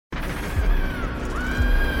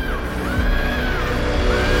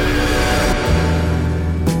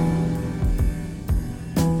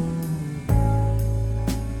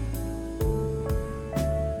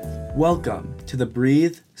Welcome to the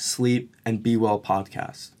Breathe, Sleep, and Be Well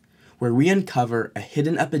podcast, where we uncover a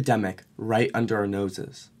hidden epidemic right under our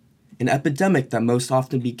noses. An epidemic that most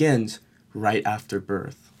often begins right after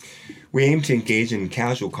birth. We aim to engage in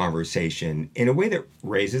casual conversation in a way that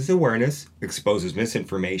raises awareness, exposes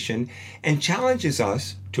misinformation, and challenges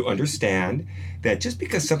us to understand that just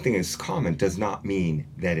because something is common does not mean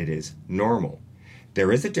that it is normal.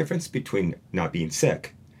 There is a difference between not being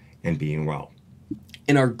sick and being well.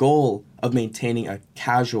 In our goal of maintaining a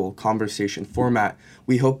casual conversation format,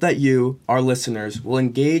 we hope that you, our listeners, will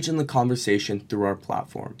engage in the conversation through our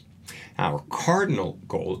platform. Our cardinal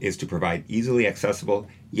goal is to provide easily accessible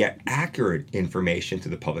yet accurate information to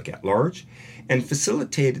the public at large and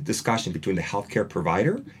facilitate a discussion between the healthcare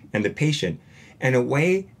provider and the patient in a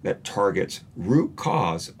way that targets root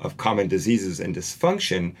cause of common diseases and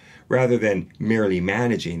dysfunction rather than merely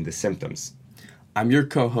managing the symptoms. I'm your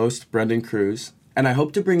co-host, Brendan Cruz, and I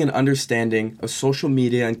hope to bring an understanding of social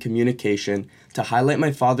media and communication to highlight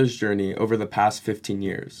my father's journey over the past 15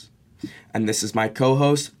 years. And this is my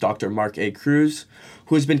co-host, Dr. Mark A. Cruz,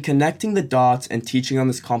 who has been connecting the dots and teaching on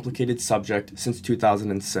this complicated subject since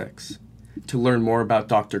 2006. To learn more about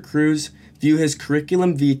Dr. Cruz, view his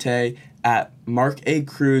curriculum vitae at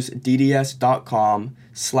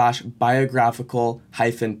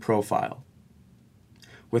markacruzdds.com/biographical-profile.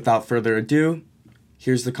 Without further ado,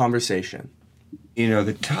 here's the conversation.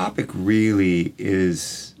 The topic really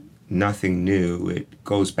is nothing new. It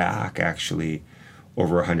goes back actually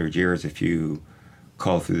over 100 years if you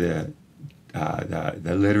call through the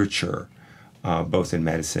literature, both in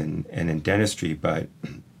medicine and in dentistry. But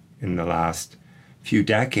in the last few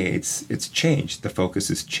decades, it's changed. The focus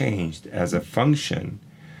has changed as a function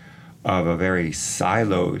of a very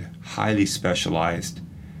siloed, highly specialized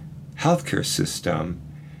healthcare system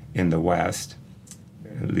in the West,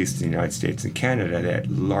 at least in the United States and Canada,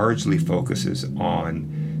 that largely focuses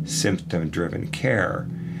on symptom-driven care.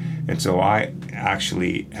 And so I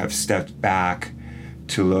actually have stepped back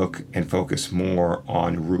to look and focus more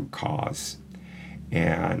on root cause.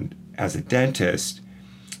 And as a dentist,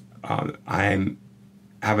 I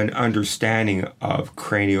have an understanding of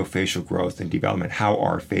craniofacial growth and development, how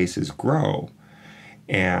our faces grow.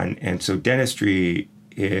 And so dentistry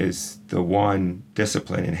is the one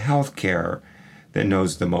discipline in healthcare that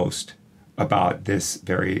knows the most about this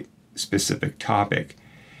very specific topic.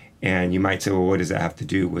 And you might say, well, what does that have to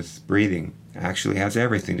do with breathing? It actually has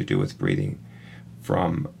everything to do with breathing,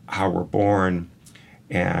 from how we're born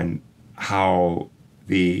and how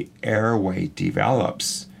the airway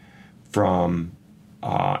develops from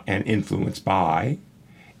and influenced by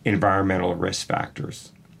environmental risk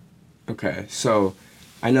factors. Okay, so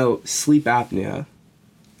I know sleep apnea,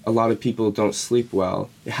 a lot of people don't sleep well.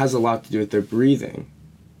 It has a lot to do with their breathing.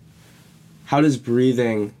 How does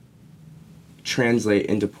breathing translate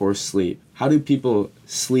into poor sleep? How do people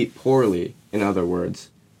sleep poorly, in other words,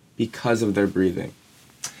 because of their breathing?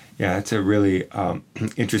 Yeah, that's a really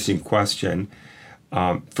interesting question.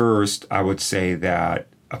 First, I would say that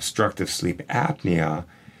obstructive sleep apnea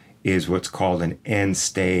is what's called an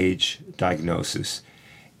end-stage diagnosis.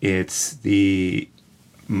 It's the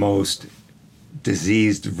most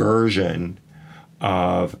diseased version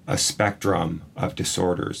of a spectrum of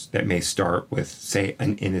disorders that may start with, say,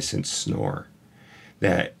 an innocent snore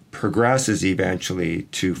that progresses eventually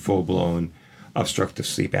to full-blown obstructive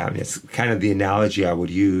sleep apnea. It's kind of the analogy I would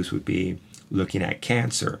use would be looking at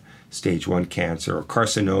cancer, stage 1 cancer, or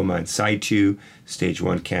carcinoma in situ, stage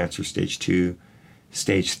 1 cancer, stage 2,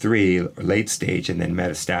 stage 3, or late stage, and then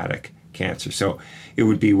metastatic cancer. So it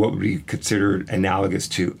would be what would be considered analogous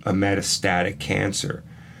to a metastatic cancer.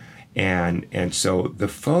 And so the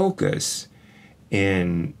focus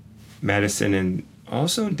in medicine and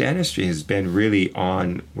also in dentistry has been really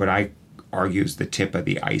on what I argue is the tip of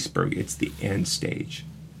the iceberg. It's the end stage.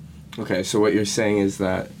 Okay, so what you're saying is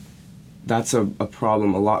that that's a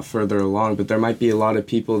problem a lot further along, but there might be a lot of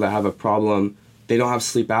people that have a problem. They don't have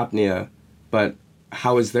sleep apnea, but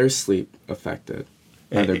how is their sleep affected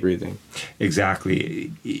by their breathing?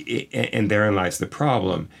 Exactly. And therein lies the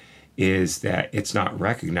problem, is that it's not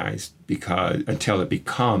recognized until it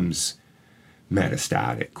becomes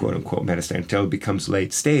metastatic, quote unquote metastatic, until it becomes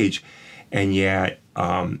late stage. And yet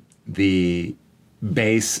the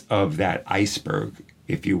base of that iceberg,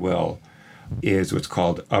 if you will, is what's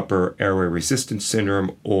called upper airway resistance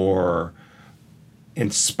syndrome, or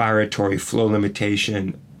inspiratory flow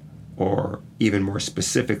limitation, or even more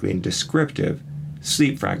specifically and descriptive,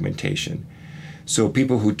 sleep fragmentation. So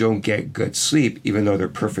people who don't get good sleep, even though they're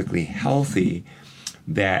perfectly healthy,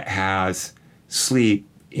 that has sleep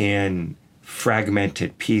in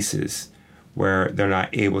fragmented pieces where they're not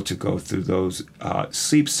able to go through those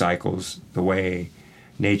sleep cycles the way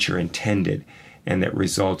nature intended, and that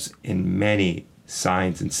results in many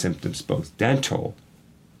signs and symptoms, both dental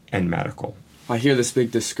and medical. I hear this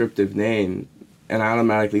big descriptive name, and I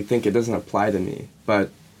automatically think it doesn't apply to me. But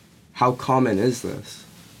how common is this?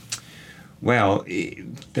 Well,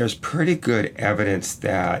 there's pretty good evidence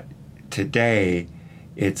that today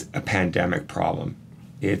it's a pandemic problem.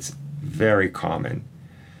 It's very common.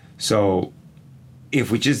 So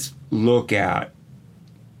if we just look at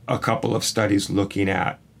a couple of studies looking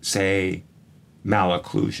at, say,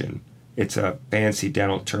 malocclusion, it's a fancy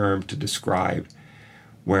dental term to describe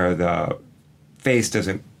where the face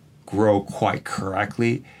doesn't grow quite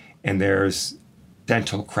correctly and there's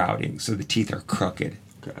dental crowding, so the teeth are crooked.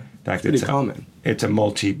 Okay. In fact, Pretty common. It's a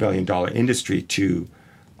multi-billion-dollar industry to,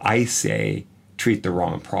 I say, treat the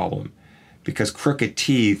wrong problem, because crooked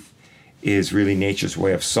teeth is really nature's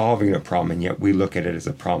way of solving a problem, and yet we look at it as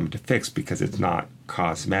a problem to fix because it's not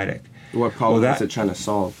cosmetic. What problem is it trying to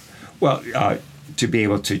solve? Well, to be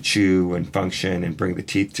able to chew and function and bring the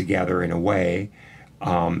teeth together in a way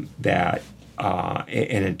that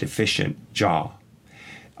in a deficient jaw.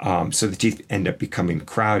 So the teeth end up becoming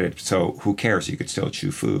crowded. So who cares? You could still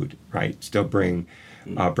chew food, right? Still bring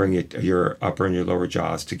your upper and your lower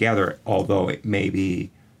jaws together, although it may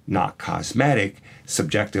be not cosmetic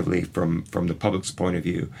subjectively from the public's point of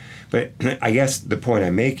view. But I guess the point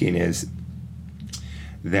I'm making is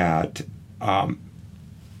that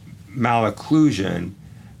malocclusion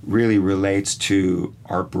really relates to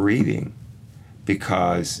our breathing,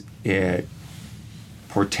 because it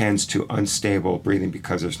portends to unstable breathing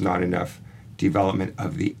because there's not enough development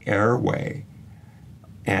of the airway.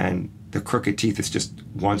 And the crooked teeth is just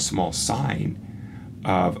one small sign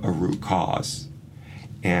of a root cause.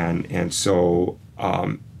 And so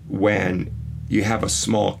when you have a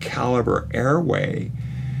small caliber airway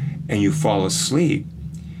and you fall asleep,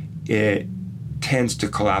 it tends to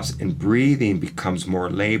collapse and breathing becomes more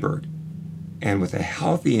labored. And with a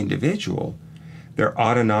healthy individual, their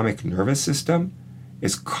autonomic nervous system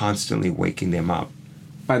is constantly waking them up.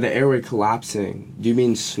 By the airway collapsing, do you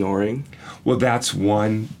mean snoring? Well, that's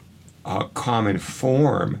one common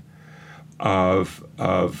form of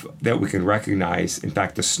that we can recognize. In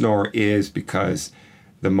fact, the snore is because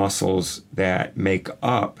the muscles that make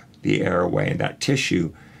up the airway and that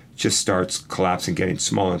tissue just starts collapsing, getting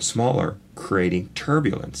smaller and smaller, creating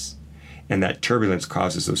turbulence. And that turbulence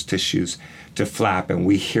causes those tissues to flap, and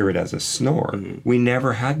we hear it as a snore. Mm-hmm. We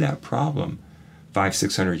never had that problem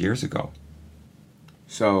 500-600 years ago.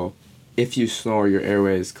 So if you snore, your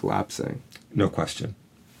airway is collapsing. No question.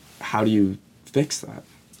 How do you fix that?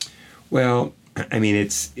 Well, I mean,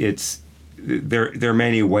 there are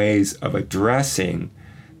many ways of addressing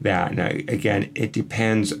that. Now, again, it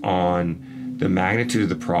depends on the magnitude of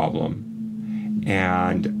the problem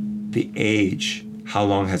and the age. How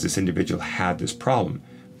long has this individual had this problem?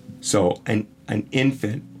 So an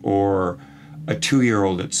infant or a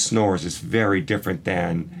 2-year-old that snores is very different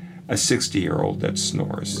than a 60-year-old that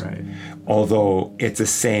snores. Right. Although it's the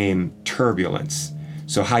same turbulence.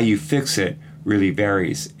 So how you fix it really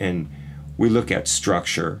varies. And we look at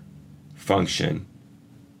structure, function,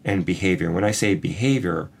 and behavior. When I say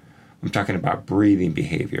behavior, I'm talking about breathing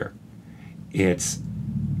behavior. It's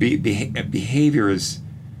behavior is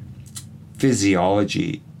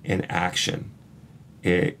physiology in action.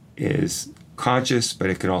 It is conscious, but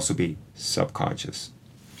it can also be subconscious.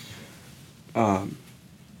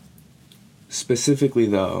 Specifically,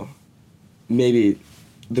 though, maybe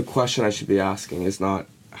the question I should be asking is not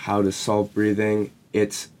how to solve breathing,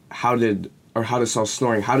 it's how to solve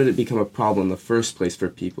snoring. How did it become a problem in the first place for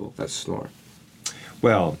people that snore?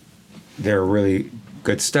 Well, there are really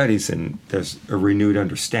good studies, and there's a renewed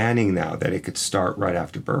understanding now that it could start right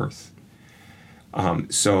after birth.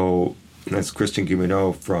 So that's Christian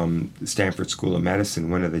Guilleminault from the Stanford School of Medicine,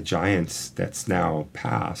 one of the giants that's now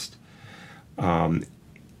passed,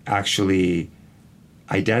 actually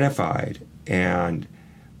identified and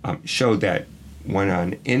showed that when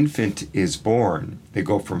an infant is born, they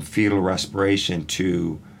go from fetal respiration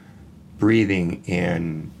to breathing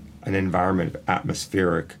in an environment of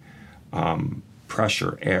atmospheric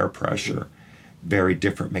pressure, air pressure, very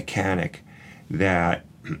different mechanic, that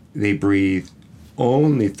they breathe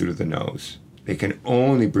only through the nose. They can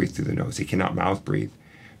only breathe through the nose. They cannot mouth breathe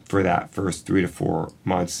for that first 3 to 4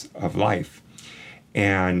 months of life.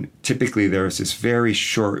 And typically there's this very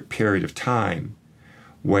short period of time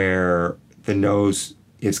where the nose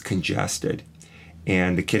is congested,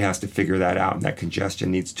 and the kid has to figure that out, and that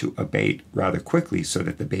congestion needs to abate rather quickly so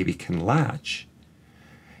that the baby can latch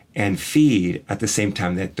and feed at the same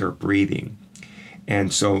time that they're breathing.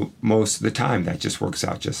 And so most of the time that just works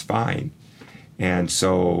out just fine. And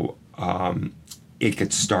so it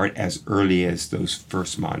could start as early as those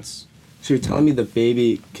first months. So you're telling me the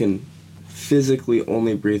baby can physically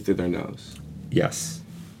only breathe through their nose? Yes.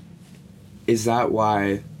 Is that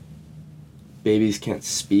why babies can't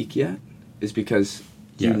speak yet? Is because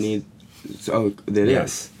you Yes. need... Oh, it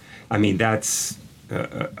Yes. is. I mean, that's...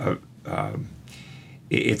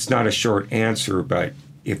 it's not a short answer, but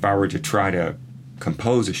if I were to try to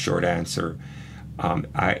compose a short answer,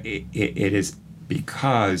 it is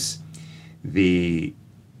because the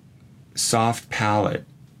soft palate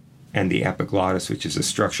and the epiglottis, which is a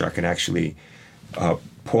structure I can actually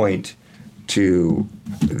point to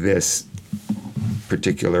this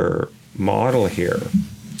particular model here.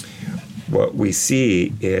 What we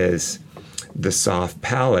see is the soft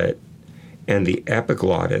palate and the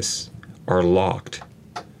epiglottis are locked.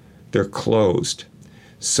 They're closed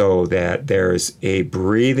so that there's a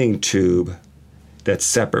breathing tube that's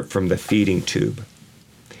separate from the feeding tube.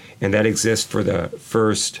 And that exists for the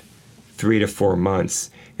first 3 to 4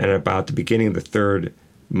 months. And at about the beginning of the third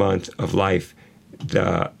month of life,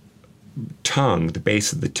 the tongue, the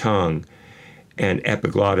base of the tongue, and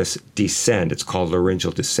epiglottis descend. It's called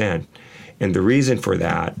laryngeal descent. And the reason for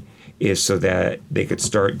that is so that they could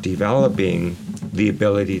start developing the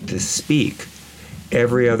ability to speak.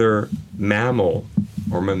 Every other mammal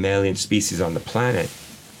or mammalian species on the planet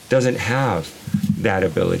doesn't have that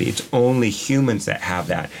ability. It's only humans that have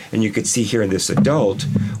that. And you could see here in this adult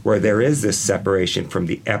where there is this separation from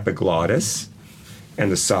the epiglottis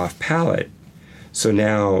and the soft palate. So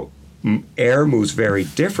now air moves very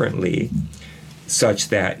differently, such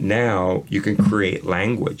that now you can create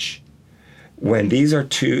language. When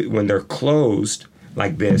they're closed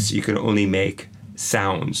like this, you can only make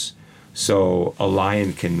sounds. So a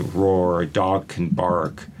lion can roar, a dog can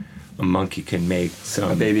bark, a monkey can make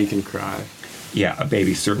some... A baby can cry. Yeah, a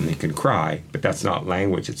baby certainly can cry, but that's not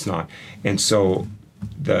language, it's not. And so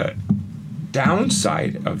the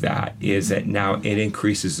downside of that is that now it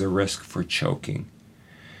increases the risk for choking,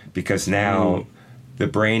 because now the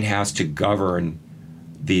brain has to govern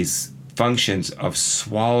these functions of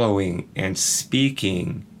swallowing and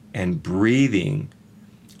speaking and breathing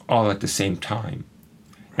all at the same time.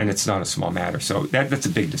 And it's not a small matter. So that's a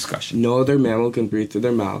big discussion. No other mammal can breathe through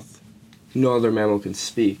their mouth. No other mammal can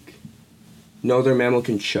speak. No other mammal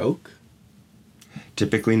can choke.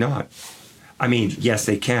 Typically not. I mean, yes,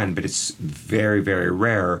 they can, but it's very, very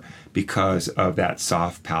rare because of that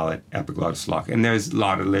soft palate epiglottis lock. And there's a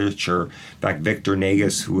lot of literature. In fact, Victor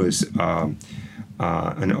Negus, who was an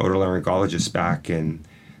otolaryngologist back in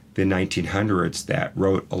the 1900s, that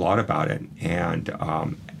wrote a lot about it. And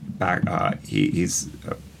he's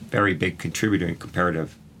a very big contributor in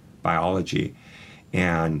comparative biology.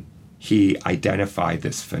 And he identified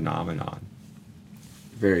this phenomenon.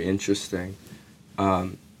 Very interesting.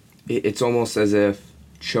 It's almost as if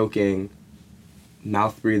choking,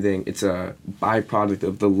 mouth breathing, it's a byproduct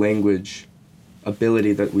of the language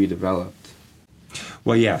ability that we developed.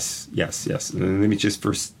 Well, yes. And let me just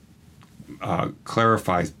first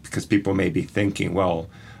clarify, because people may be thinking, well,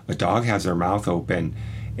 a dog has their mouth open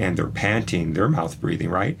and they're panting, they're mouth breathing,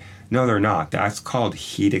 right? No, they're not. That's called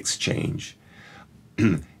heat exchange.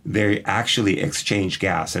 They actually exchange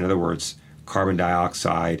gas. In other words, carbon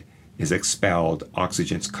dioxide is expelled,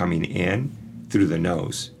 oxygen's coming in through the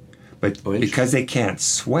nose. But because they can't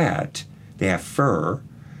sweat, they have fur,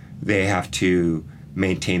 they have to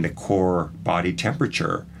maintain the core body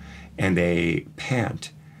temperature, and they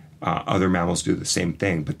pant. Other mammals do the same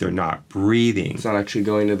thing, but they're not breathing. It's not actually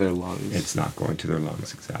going to their lungs. It's not going to their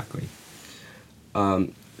lungs, exactly.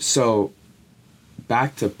 So,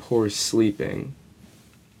 back to poor sleeping.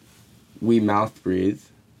 We mouth breathe,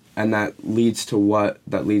 and that leads to what?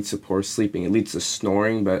 That leads to poor sleeping. It leads to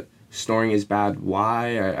snoring, but snoring is bad.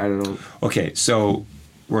 Why? I don't know. Okay, so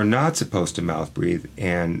we're not supposed to mouth breathe,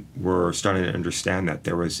 and we're starting to understand that.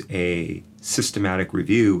 There was a systematic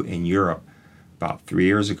review in Europe about 3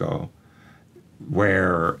 years ago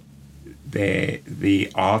where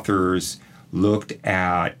the authors looked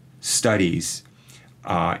at studies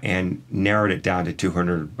and narrowed it down to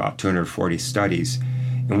about 240 studies.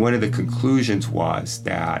 And one of the conclusions was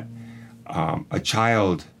that a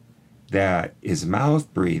child that is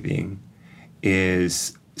mouth breathing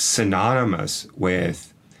is synonymous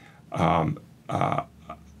with having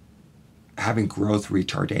growth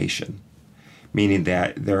retardation, meaning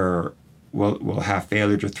that they're will have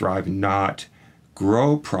failure to thrive, not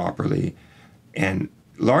grow properly, and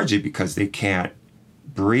largely because they can't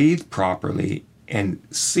breathe properly and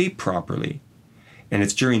sleep properly. And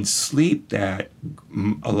it's during sleep that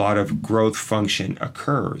a lot of growth function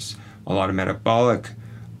occurs. A lot of metabolic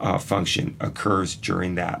function occurs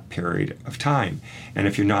during that period of time. And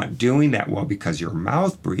if you're not doing that well because you're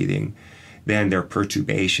mouth breathing, then there are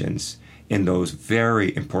perturbations in those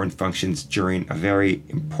very important functions during a very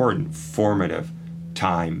important formative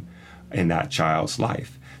time in that child's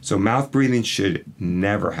life. So mouth breathing should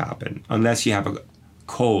never happen unless you have a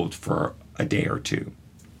cold for a day or two.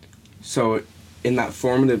 So in that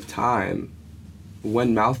formative time,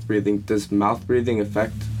 when mouth breathing, does mouth breathing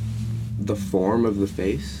affect the form of the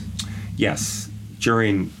face? Yes.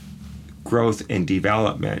 During growth and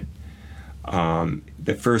development,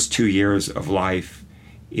 the first 2 years of life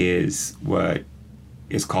is what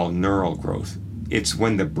is called neural growth. It's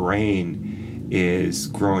when the brain is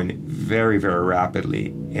growing very, very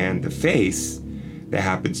rapidly, and the face that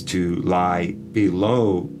happens to lie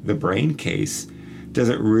below the brain case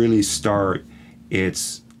doesn't really start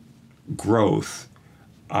its growth,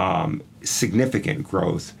 significant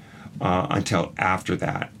growth, until after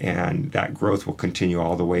that. And that growth will continue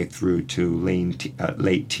all the way through to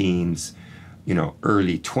late teens,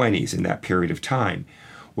 early 20s in that period of time.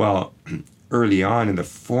 Well, early on in the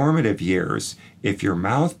formative years, if you're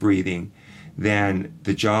mouth breathing, then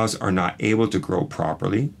the jaws are not able to grow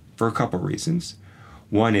properly for a couple reasons.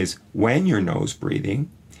 One is when you're nose breathing,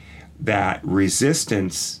 that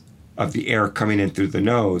resistance of the air coming in through the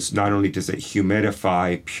nose, not only does it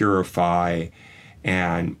humidify, purify,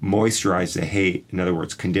 and moisturize the hay, in other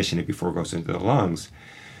words, condition it before it goes into the lungs,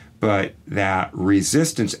 but that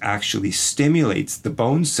resistance actually stimulates the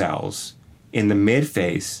bone cells in the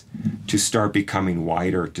midface to start becoming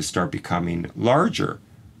wider, to start becoming larger.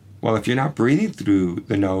 Well, if you're not breathing through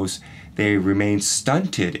the nose, they remain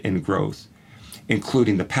stunted in growth,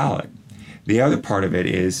 including the palate. The other part of it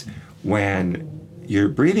is when you're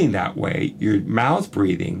breathing that way, your mouth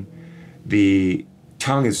breathing, the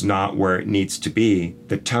tongue is not where it needs to be.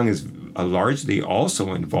 The tongue is largely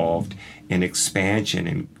also involved in expansion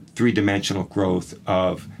and three-dimensional growth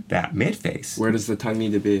of that midface. Where does the tongue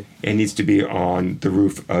need to be? It needs to be on the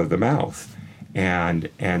roof of the mouth. And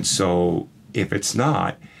so if it's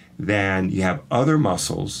not, then you have other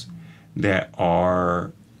muscles that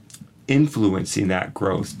are influencing that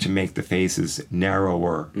growth to make the faces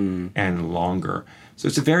narrower and longer. So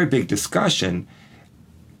it's a very big discussion,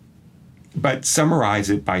 but summarize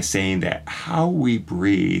it by saying that how we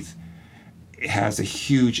breathe has a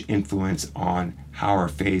huge influence on how our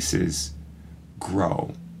faces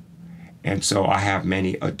grow. And so I have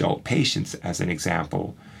many adult patients, as an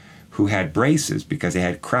example, who had braces because they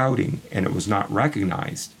had crowding and it was not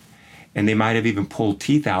recognized. And they might have even pulled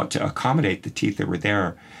teeth out to accommodate the teeth that were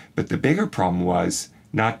there. But the bigger problem was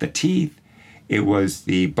not the teeth, it was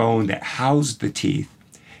the bone that housed the teeth.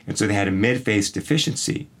 And so they had a midface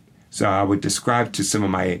deficiency. So I would describe to some of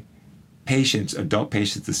my patients, adult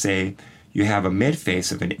patients, to say, you have a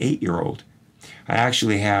midface of an 8-year-old. I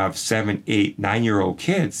actually have 7, 8, 9-year-old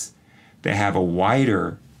kids that have a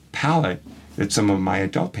wider palate than some of my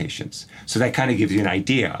adult patients. So that kind of gives you an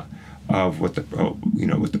idea of what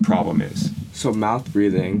the problem is. So mouth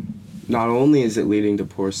breathing, not only is it leading to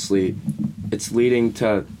poor sleep, it's leading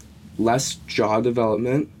to less jaw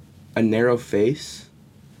development, a narrow face,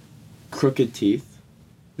 crooked teeth.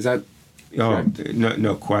 Is that correct?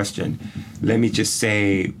 No question. Let me just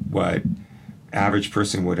say what average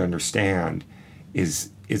person would understand is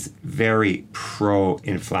very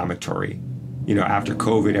pro-inflammatory. After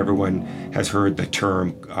COVID, everyone has heard the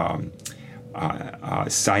term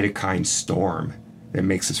cytokine storm that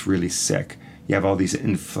makes us really sick. You have all these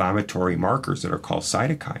inflammatory markers that are called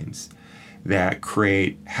cytokines that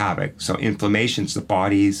create havoc. So inflammation is the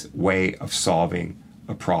body's way of solving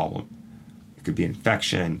a problem. It could be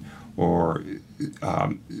infection or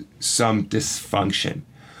some dysfunction.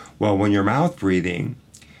 Well, when you're mouth breathing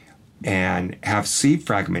and have sleep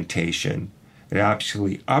fragmentation, it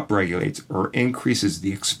actually upregulates or increases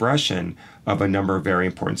the expression of a number of very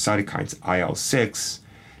important cytokines, IL-6,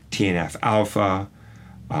 TNF-alpha,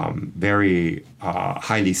 very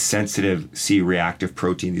highly sensitive C-reactive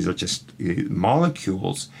protein. These are just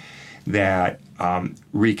molecules that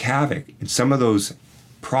wreak havoc. And some of those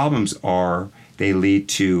problems they lead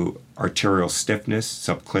to arterial stiffness,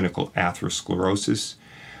 subclinical atherosclerosis.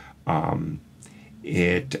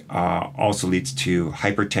 It also leads to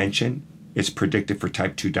hypertension. It's predictive for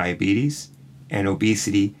type 2 diabetes and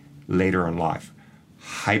obesity later in life.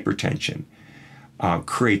 Hypertension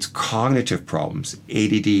creates cognitive problems,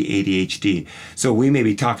 ADD, ADHD. So we may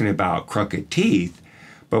be talking about crooked teeth,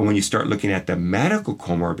 but when you start looking at the medical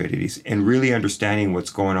comorbidities and really understanding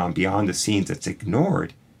what's going on beyond the scenes that's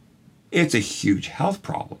ignored, It's a huge health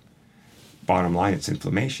problem. Bottom line, it's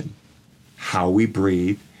inflammation. How we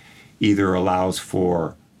breathe either allows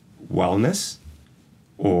for wellness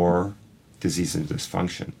or disease and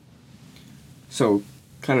dysfunction. So,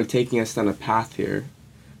 kind of taking us down a path here,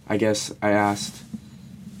 I guess I asked,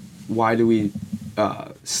 why do we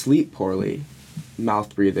sleep poorly,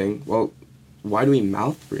 mouth breathing? Well, why do we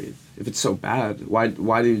mouth breathe? If it's so bad, why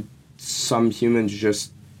do some humans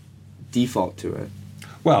just default to it?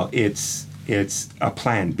 Well, it's a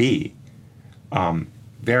plan B.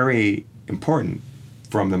 Very important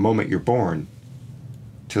from the moment you're born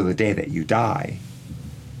till the day that you die.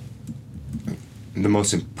 The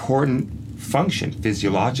most important function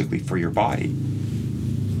physiologically for your body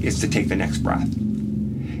is to take the next breath.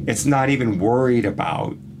 It's not even worried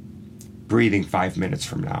about breathing 5 minutes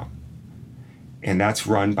from now. And that's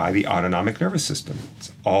run by the autonomic nervous system.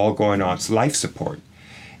 It's all going on. It's life support.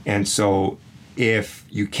 And so if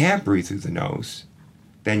you can't breathe through the nose,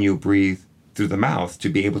 then you breathe through the mouth to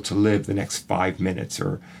be able to live the next 5 minutes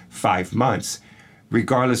or 5 months,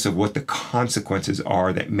 regardless of what the consequences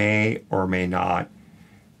are that may or may not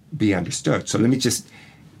be understood. So let me just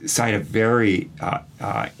cite a very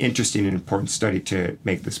interesting and important study to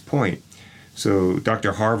make this point. So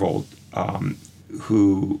Dr. Harvold,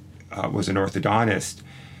 who was an orthodontist,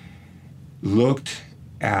 looked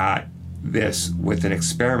at this with an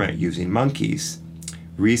experiment using monkeys,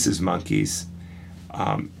 rhesus monkeys,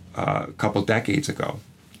 a couple decades ago.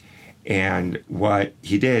 And what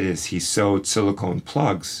he did is he sewed silicone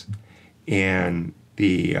plugs in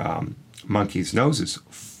the monkeys' noses,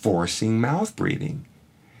 forcing mouth breathing.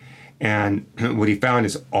 And what he found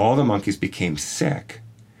is all the monkeys became sick,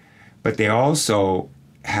 but they also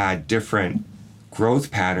had different growth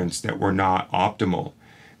patterns that were not optimal.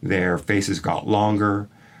 Their faces got longer,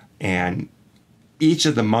 and each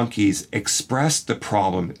of the monkeys expressed the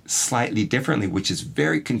problem slightly differently, which is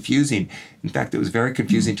very confusing. In fact, it was very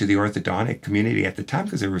confusing to the orthodontic community at the time,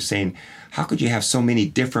 because they were saying, how could you have so many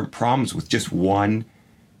different problems with just one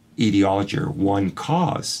etiology or one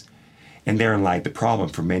cause? And therein lied the problem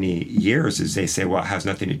for many years, is they say, well, it has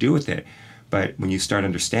nothing to do with it. But when you start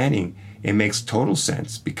understanding, it makes total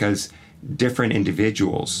sense, because different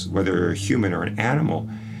individuals, whether a human or an animal,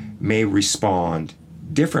 may respond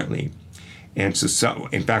differently. And so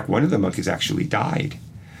in fact, one of the monkeys actually died.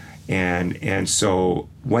 And so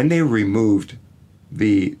when they removed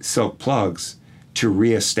the silk plugs to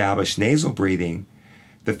reestablish nasal breathing,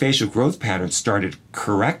 the facial growth pattern started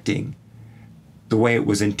correcting the way it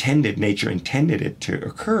was intended, nature intended it to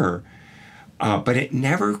occur, but it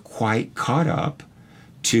never quite caught up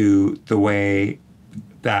to the way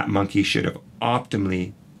that monkey should have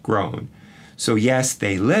optimally grown. So yes,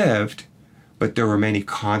 they lived, but there were many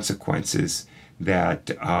consequences that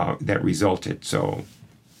that resulted. So,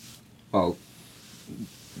 well,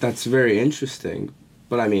 that's very interesting.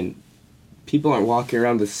 But I mean, people aren't walking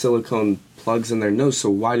around with silicone plugs in their nose, so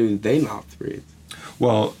why do they mouth breathe?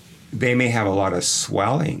 Well, they may have a lot of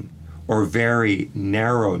swelling or very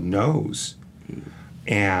narrow nose,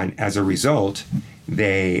 and as a result,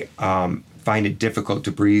 they find it difficult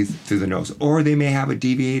to breathe through the nose. Or they may have a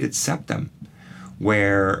deviated septum,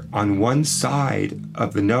 where on one side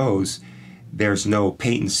of the nose, there's no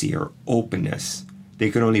patency or openness. They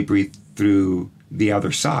can only breathe through the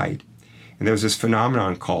other side. And there's this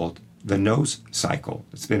phenomenon called the nose cycle.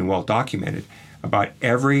 It's been well documented. About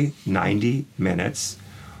every 90 minutes,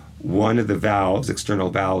 one of the valves,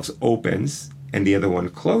 external valves, opens and the other one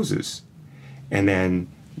closes. And then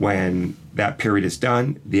when that period is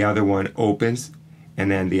done, the other one opens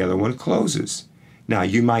and then the other one closes. Now,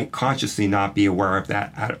 you might consciously not be aware of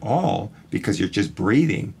that at all because you're just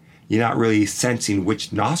breathing. You're not really sensing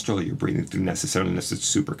which nostril you're breathing through necessarily, unless it's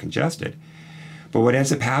super congested. But what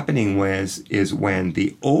ends up happening is when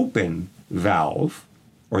the open valve,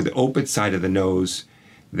 or the open side of the nose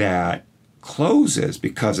that closes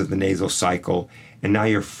because of the nasal cycle, and now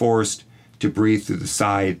you're forced to breathe through the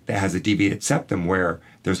side that has a deviated septum where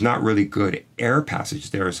there's not really good air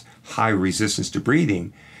passage, there's high resistance to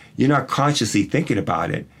breathing, you're not consciously thinking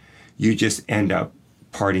about it. You just end up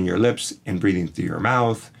parting your lips and breathing through your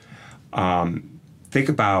mouth. Think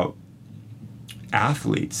about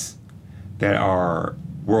athletes that are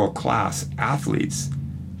world-class athletes.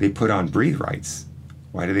 They put on breathe rights.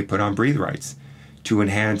 Why do they put on breathe rights? To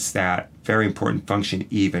enhance that very important function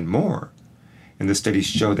even more. And the studies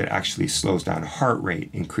show that actually slows down heart rate,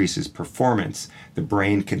 increases performance. The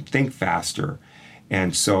brain can think faster.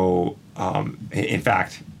 And so, in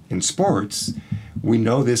fact, in sports, we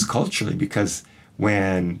know this culturally, because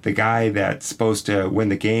when the guy that's supposed to win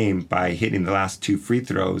the game by hitting the last 2 free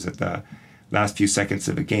throws at the last few seconds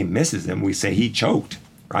of a game misses him, we say he choked,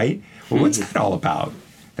 right? Well, what's that all about?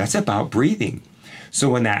 That's about breathing. So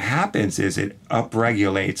when that happens is it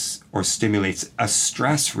upregulates or stimulates a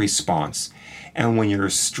stress response. And when you're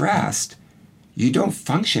stressed, you don't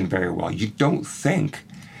function very well. You don't think.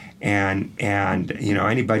 And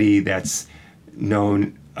anybody that's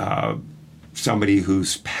known somebody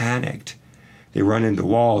who's panicked, they run into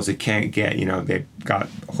walls, they can't get, they've got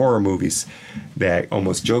horror movies that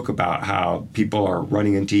almost joke about how people are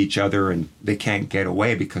running into each other and they can't get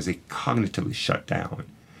away because they cognitively shut down.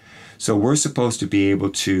 So we're supposed to be able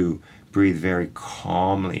to breathe very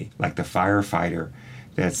calmly, like the firefighter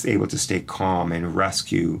that's able to stay calm and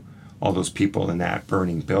rescue all those people in that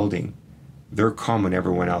burning building. They're calm when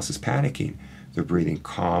everyone else is panicking. They're breathing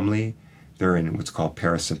calmly. They're in what's called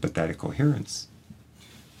parasympathetic coherence.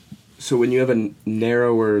 So when you have a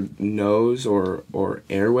narrower nose or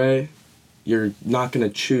airway, you're not going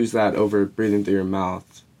to choose that over breathing through your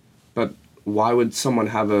mouth. But why would someone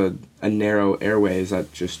have a narrow airway? Is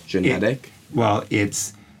that just genetic?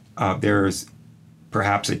 There's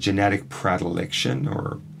perhaps a genetic predilection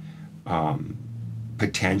or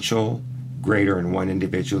potential greater in one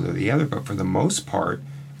individual or the other. But for the most part,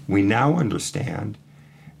 we now understand,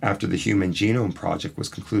 after the Human Genome Project was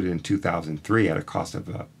concluded in 2003 at a cost of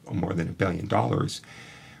more than $1 billion,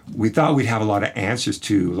 we thought we'd have a lot of answers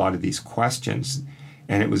to a lot of these questions,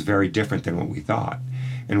 and it was very different than what we thought.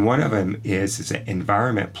 And one of them is that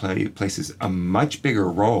environment places a much bigger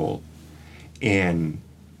role in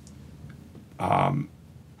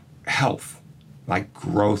health, like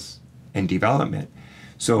growth and development.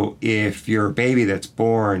 So if you're a baby that's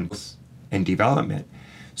born in development,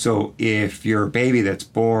 so if you're a baby that's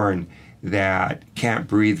born that can't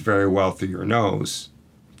breathe very well through your nose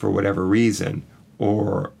for whatever reason,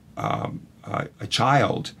 or a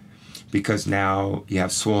child, because now you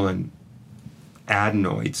have swollen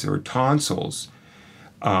adenoids or tonsils,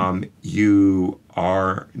 you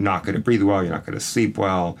are not going to breathe well, you're not going to sleep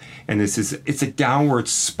well, and it's a downward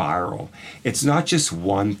spiral. It's not just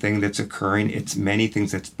one thing that's occurring, it's many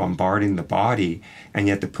things that's bombarding the body, and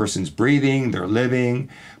yet the person's breathing, they're living,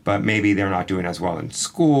 but maybe they're not doing as well in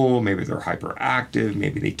school, maybe they're hyperactive,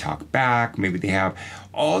 maybe they talk back, maybe they have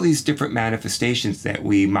all these different manifestations that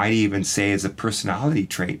we might even say is a personality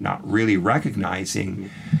trait, not really recognizing,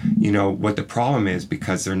 what the problem is,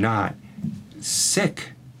 because they're not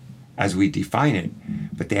sick as we define it,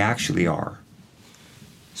 but they actually are.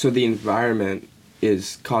 So the environment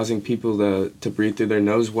is causing people to breathe through their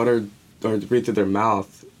nose, or to breathe through their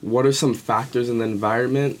mouth. What are some factors in the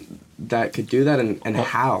environment that could do that, and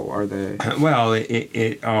how are they? Well,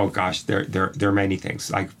 there are many things.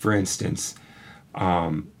 Like, for instance,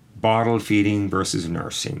 bottled feeding versus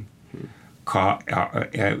nursing.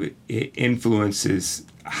 It influences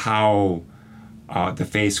how the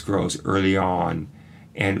face grows early on.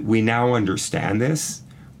 And we now understand this,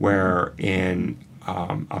 where in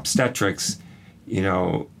obstetrics,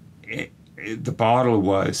 the bottle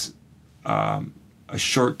was a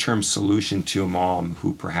short-term solution to a mom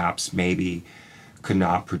who perhaps maybe could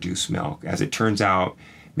not produce milk. As it turns out,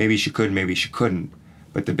 maybe she could, maybe she couldn't.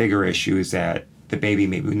 But the bigger issue is that the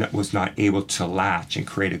baby was not able to latch and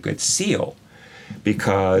create a good seal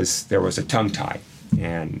because there was a tongue tie.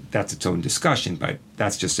 And that's its own discussion, but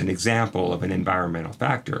that's just an example of an environmental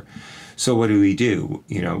factor. So what do?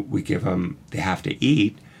 We give them, they have to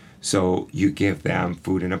eat, so you give them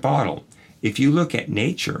food in a bottle. If you look at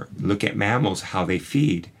nature, look at mammals, how they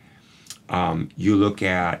feed, you look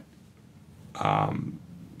at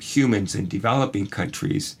humans in developing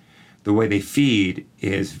countries, the way they feed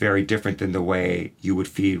is very different than the way you would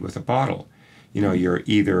feed with a bottle. You're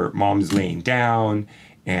either mom's laying down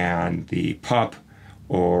and the pup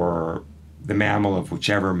or the mammal of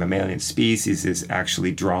whichever mammalian species is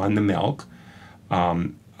actually drawing the milk.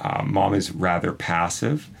 Mom is rather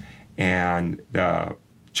passive, and the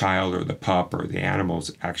child or the pup or the animal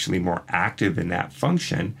is actually more active in that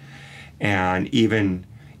function. And even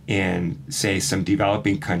in, say, some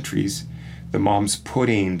developing countries, the mom's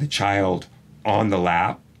putting the child on the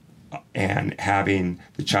lap and having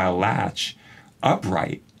the child latch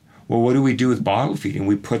upright. Well, what do we do with bottle feeding?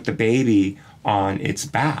 We put the baby on its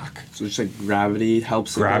back. So it's like gravity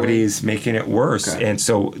helps. Gravity is making it worse. Okay. And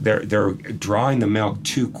so they're drawing the milk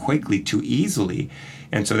too quickly, too easily.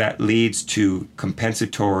 And so that leads to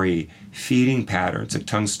compensatory feeding patterns. The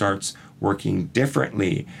tongue starts working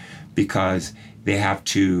differently because they have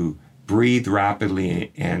to breathe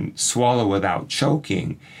rapidly and swallow without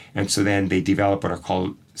choking. And so then they develop what are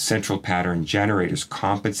called central pattern generators,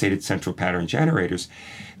 compensated central pattern generators,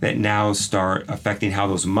 that now start affecting how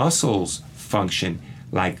those muscles function,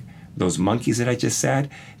 like those monkeys that I just said,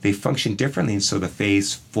 they function differently, and so the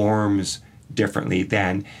face forms differently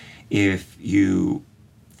than if you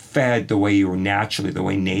fed the way you were naturally, the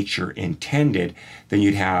way nature intended, then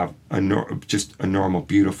you'd have just a normal,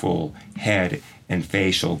 beautiful head and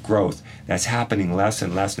facial growth. That's happening less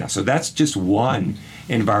and less now. So that's just one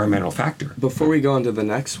environmental factor. Before we go into the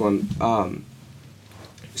next one,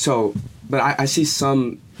 but I see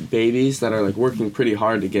some babies that are like working pretty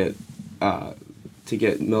hard to get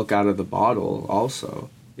milk out of the bottle also.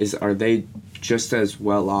 Are they just as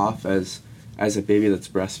well off as a baby that's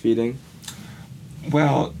breastfeeding?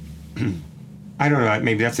 Well, I don't know.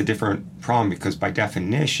 Maybe that's a different problem, because by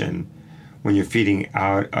definition, when you're feeding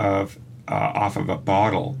out of off of a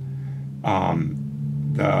bottle,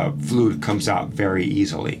 the fluid comes out very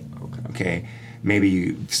easily. Okay. Maybe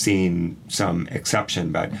you've seen some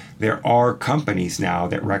exception, but there are companies now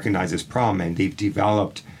that recognize this problem, and they've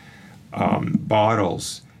developed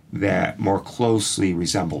bottles that more closely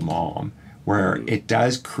resemble mom, where it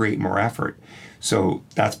does create more effort. So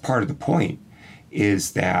that's part of the point,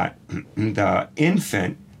 is that the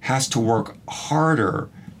infant has to work harder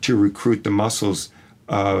to recruit the muscles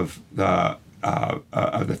of the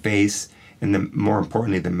face, and more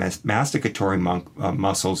importantly, the masticatory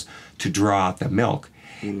muscles to draw out the milk.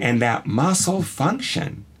 And that muscle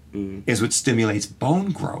function is what stimulates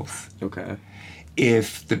bone growth. Okay.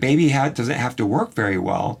 If the baby doesn't have to work very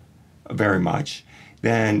much,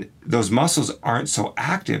 then those muscles aren't so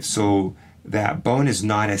active, so that bone is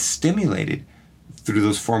not as stimulated through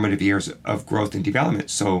those formative years of growth and development.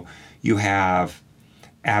 So you have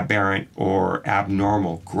aberrant or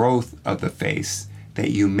abnormal growth of the face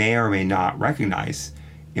that you may or may not recognize.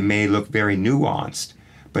 It may look very nuanced,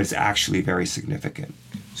 but it's actually very significant.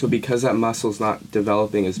 So because that muscle's not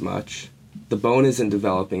developing as much, the bone isn't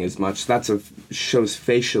developing as much, shows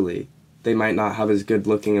facially they might not have as good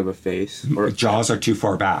looking of a face. Or jaws are too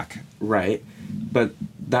far back. Right. But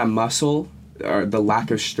that muscle, or the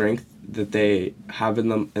lack of strength that they have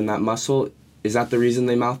in that muscle, is that the reason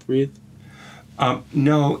they mouth breathe?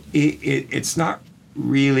 No, it's not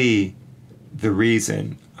really the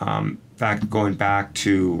reason. In fact, going back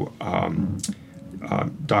to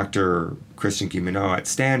Dr. Christian Guilleminault at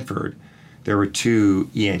Stanford, there were two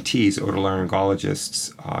ENTs,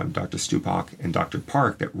 otolaryngologists, Dr. Stupak and Dr.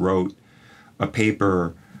 Park, that wrote a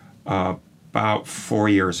paper about 4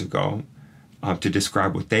 years ago to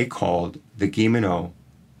describe what they called the Guilleminault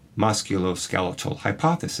musculoskeletal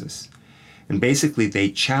hypothesis. And basically they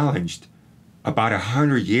challenged about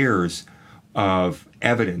 100 years of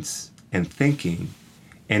evidence and thinking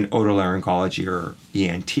in otolaryngology, or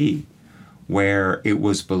ENT, where it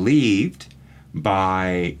was believed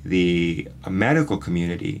by the medical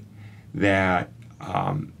community that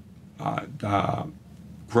the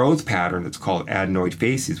growth pattern that's called adenoid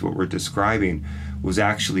facies, what we're describing, was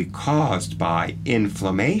actually caused by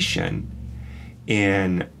inflammation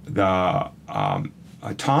in the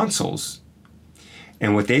tonsils.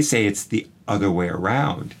 And what they say, it's the other way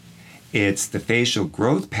around. It's the facial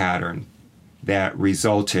growth pattern that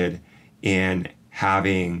resulted in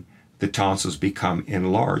having the tonsils become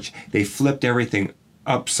enlarged. They flipped everything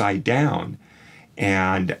upside down,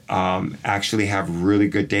 and actually have really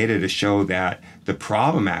good data to show that the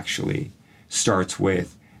problem actually starts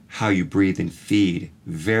with how you breathe and feed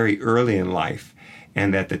very early in life,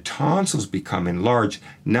 and that the tonsils become enlarged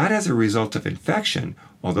not as a result of infection,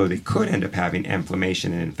 although they could end up having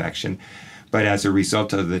inflammation and infection, but as a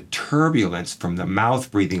result of the turbulence from the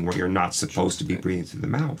mouth breathing, where you're not supposed to be breathing through the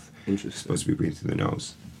mouth. You're supposed to be breathing through the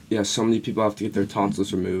nose. Yeah, so many people have to get their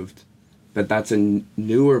tonsils removed, but that's a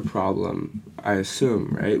newer problem, I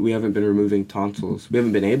assume, right? We haven't been removing tonsils. We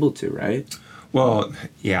haven't been able to, right? Well,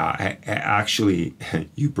 yeah, actually,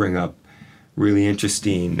 you bring up really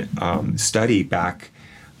interesting study back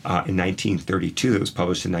in 1932 that was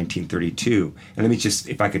published in 1932. And let me just,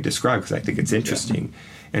 if I could describe, because I think it's interesting. Yeah.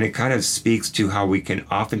 And it kind of speaks to how we can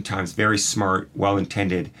oftentimes, very smart,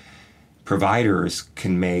 well-intended providers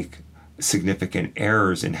can make significant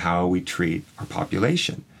errors in how we treat our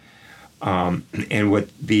population. And what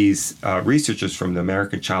these researchers from the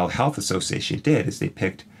American Child Health Association did is they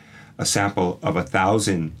picked a sample of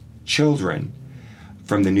 1,000 children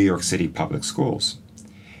from the New York City public schools.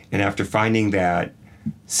 And after finding that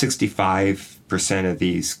 65% of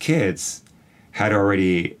these kids had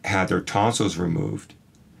already had their tonsils removed,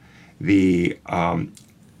 the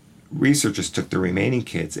researchers took the remaining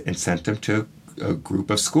kids and sent them to a group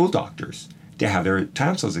of school doctors to have their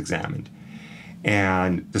tonsils examined.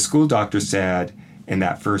 And the school doctor said in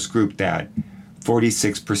that first group that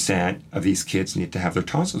 46% of these kids need to have their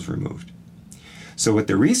tonsils removed. So what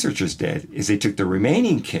the researchers did is they took the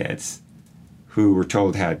remaining kids who were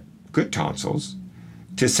told had good tonsils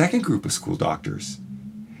to a second group of school doctors.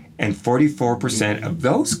 And 44% of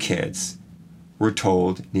those kids were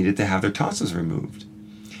told needed to have their tonsils removed.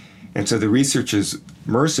 And so the researchers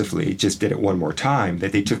mercifully just did it one more time,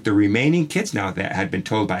 that they took the remaining kids now that had been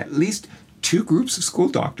told by at least 2 groups of school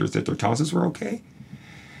doctors that their tonsils were okay,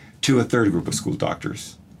 to a third group of school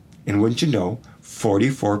doctors. And wouldn't you know,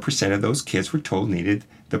 44% of those kids were told needed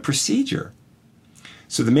the procedure.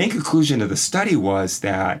 So the main conclusion of the study was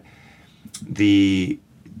that the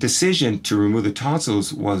decision to remove the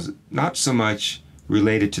tonsils was not so much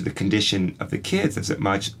related to the condition of the kids as it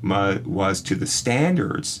much was to the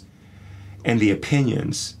standards and the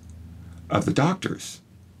opinions of the doctors.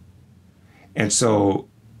 And so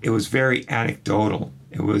it was very anecdotal.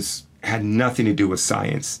 It had nothing to do with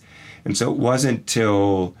science. And so it wasn't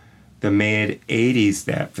till the mid-'80s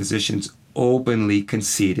that physicians openly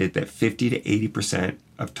conceded that 50 to 80%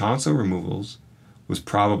 of tonsil removals was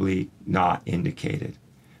probably not indicated.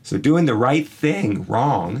 So doing the right thing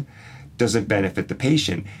wrong doesn't benefit the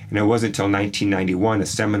patient. And it wasn't until 1991 a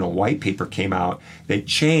seminal white paper came out that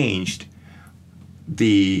changed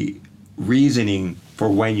the reasoning for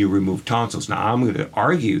when you remove tonsils. Now, I'm going to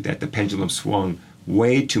argue that the pendulum swung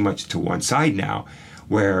way too much to one side now,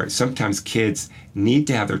 where sometimes kids need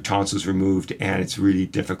to have their tonsils removed and it's really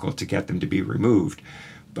difficult to get them to be removed.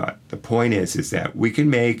 But the point is that we can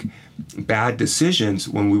make bad decisions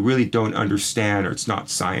when we really don't understand or it's not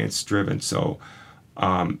science driven. So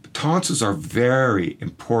tonsils are very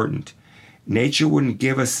important. Nature wouldn't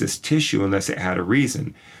give us this tissue unless it had a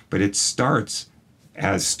reason, but it starts,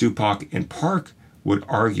 as Stupak and Park would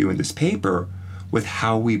argue in this paper, with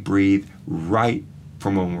how we breathe right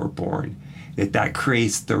from when we're born. That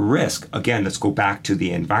creates the risk. Again, let's go back to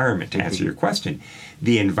the environment to answer your question.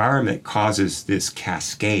 The environment causes this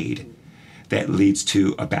cascade that leads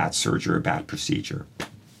to a bad surgery or a bad procedure.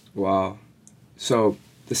 Wow. So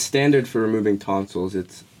the standard for removing tonsils,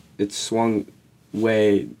 it's swung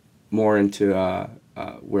way more into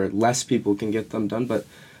where less people can get them done, but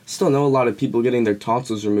still know a lot of people getting their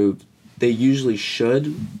tonsils removed. They usually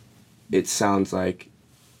should, it sounds like,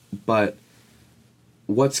 but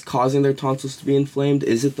what's causing their tonsils to be inflamed?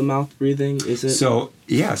 Is it the mouth breathing? Is it? So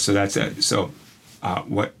that's it. So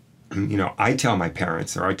what I tell my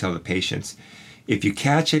parents, or I tell the patients, if you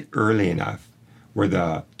catch it early enough, where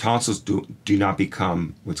the tonsils do not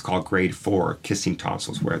become what's called grade 4 kissing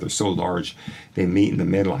tonsils, where they're so large they meet in the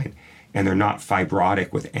midline, and they're not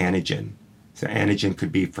fibrotic with anagen. So anagen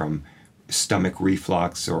could be from stomach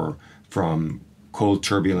reflux or from cold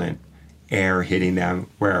turbulent air hitting them,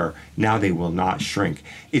 where now they will not shrink.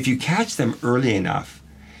 If you catch them early enough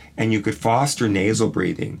and you could foster nasal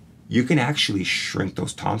breathing, you can actually shrink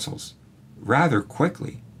those tonsils rather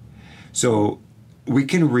quickly. So we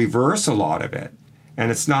can reverse a lot of it. And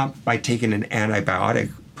it's not by taking an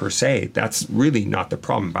antibiotic per se. That's really not the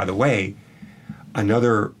problem. By the way,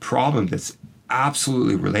 another problem that's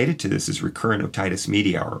absolutely related to this is recurrent otitis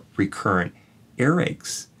media, or recurrent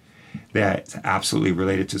earaches. That's absolutely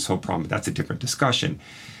related to this whole problem. That's a different discussion.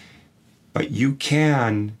 But you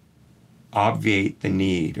can obviate the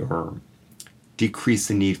need or decrease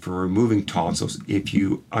the need for removing tonsils if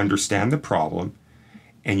you understand the problem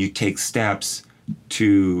and you take steps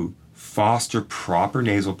to foster proper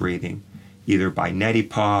nasal breathing, either by neti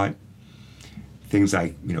pot, things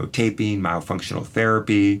like taping, myofunctional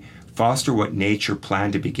therapy, foster what nature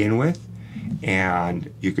planned to begin with,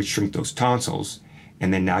 and you could shrink those tonsils,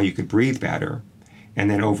 and then now you could breathe better. And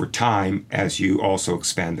then over time, as you also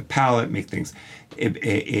expand the palate, make things,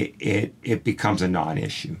 it becomes a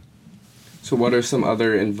non-issue. So what are some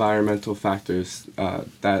other environmental factors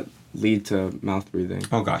that lead to mouth breathing?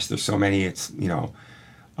 Oh gosh, there's so many. It's,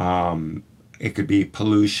 it could be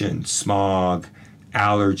pollution, smog,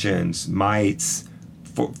 allergens, mites,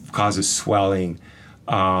 causes swelling.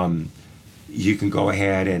 You can go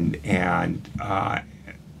ahead and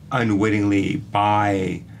unwittingly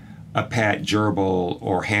buy a pet gerbil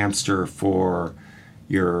or hamster for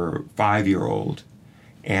your 5-year-old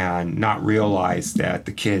and not realize that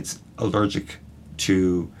the kid's allergic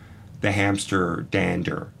to the hamster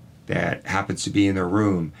dander that happens to be in their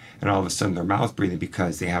room, and all of a sudden they're mouth breathing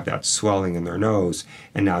because they have that swelling in their nose,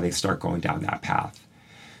 and now they start going down that path.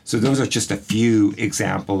 So those are just a few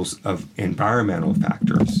examples of environmental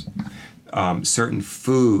factors. Certain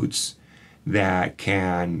foods that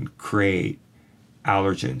can create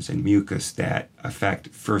allergens and mucus that affect,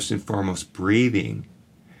 first and foremost, breathing.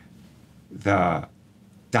 The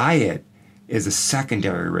diet is a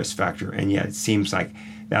secondary risk factor, and yet it seems like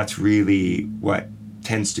that's really what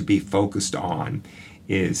tends to be focused on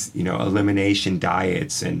is, elimination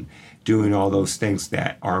diets and doing all those things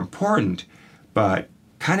that are important, but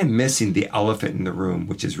kind of missing the elephant in the room,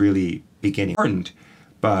 which is really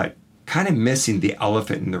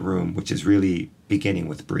beginning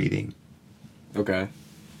with breathing. Okay.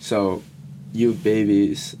 So you have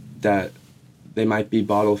babies that they might be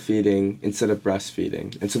bottle feeding instead of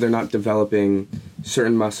breastfeeding. And so they're not developing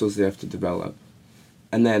certain muscles they have to develop.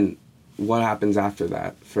 And then what happens after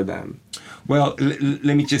that for them? Well,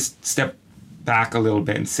 let me just step back a little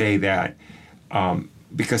bit and say that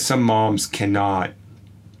because some moms cannot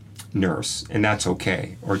nurse, and that's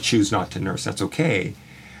okay, or choose not to nurse, that's okay.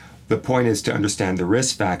 The point is to understand the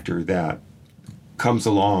risk factor that comes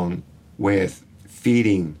along with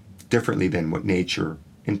feeding differently than what nature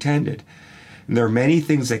intended. And there are many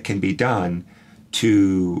things that can be done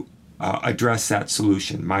to address that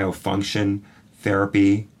solution. Myofunction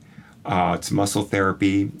therapy, it's muscle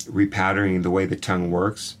therapy, repatterning the way the tongue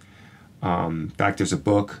works. In fact, there's a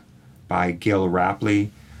book by Gil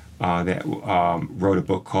Rapley that wrote a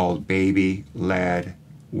book called Baby-Led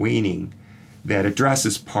Weaning that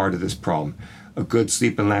addresses part of this problem. A good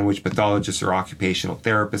sleep and language pathologist or occupational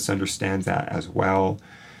therapist understands that as well.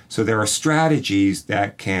 So there are strategies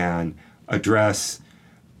that can address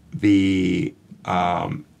the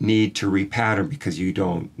need to repattern because you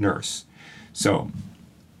don't nurse. So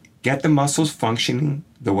get the muscles functioning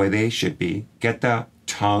the way they should be. Get the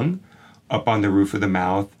tongue up on the roof of the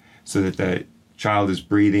mouth so that the child is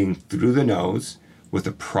breathing through the nose with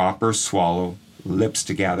a proper swallow, lips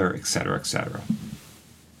together, etc., etc.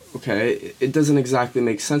 Okay, it doesn't exactly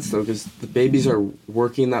make sense though, because the babies are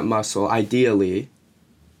working that muscle ideally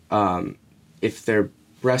if they're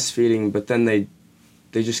breastfeeding, but then they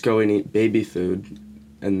just go and eat baby food,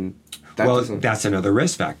 and that's another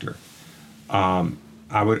risk factor.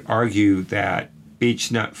 I would argue that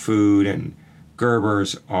beech nut food and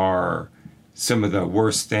Gerbers are some of the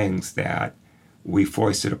worst things that we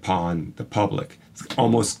foisted upon the public. It's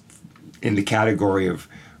almost in the category of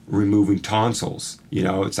removing tonsils.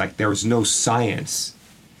 It's like there was no science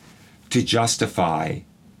to justify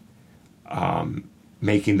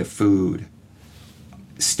making the food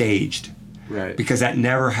staged. Right. Because that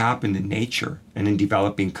never happened in nature and in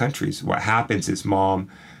developing countries. What happens is mom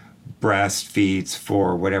breastfeeds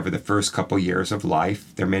for whatever the first couple years of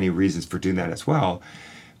life. There are many reasons for doing that as well.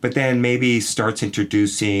 But then maybe starts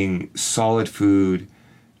introducing solid food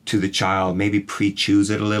to the child, maybe pre-chews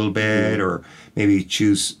it a little bit, or maybe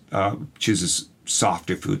chooses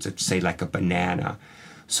softer foods, let's say like a banana,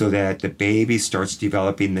 so that the baby starts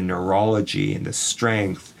developing the neurology and the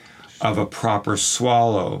strength of a proper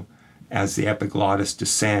swallow as the epiglottis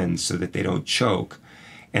descends so that they don't choke.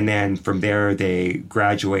 And then from there, they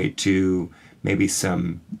graduate to maybe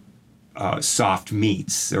some soft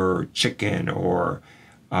meats or chicken or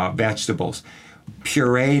vegetables.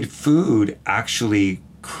 Pureed food actually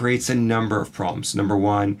creates a number of problems. Number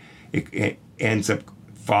one, it ends up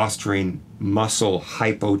fostering muscle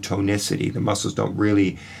hypotonicity. The muscles don't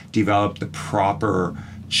really develop the proper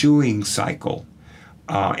chewing cycle.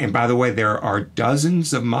 And by the way, there are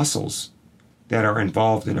dozens of muscles that are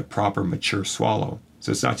involved in a proper mature swallow.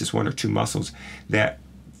 So it's not just one or two muscles that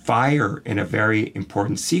fire in a very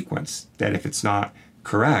important sequence that if it's not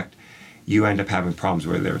correct, you end up having problems,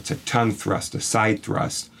 whether it's a tongue thrust, a side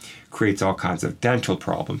thrust, creates all kinds of dental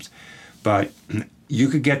problems. But you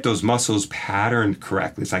could get those muscles patterned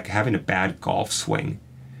correctly. It's like having a bad golf swing.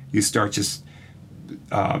 You start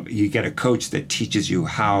you get a coach that teaches you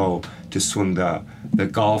how to swing the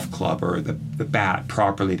golf club or the bat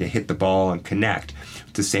properly to hit the ball and connect.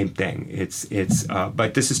 It's the same thing.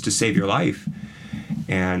 But this is to save your life.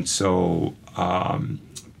 And so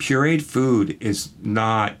pureed food is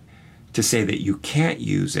not to say that you can't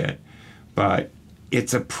use it, but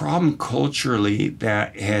it's a problem culturally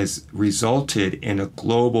that has resulted in a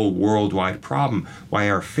global, worldwide problem, why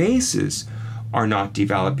our faces are not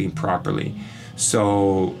developing properly.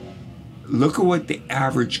 So look at what the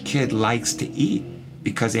average kid likes to eat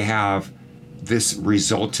because they have this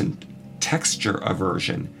resultant texture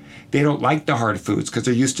aversion. They don't like the hard foods because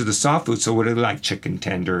they're used to the soft foods. So what do they like? Chicken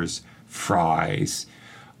tenders, fries,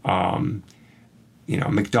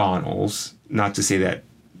 McDonald's. Not to say that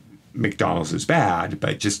McDonald's is bad,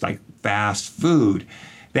 but just like fast food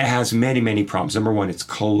that has many, many problems. Number one, it's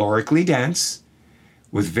calorically dense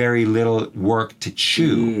with very little work to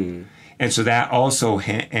chew. And so that also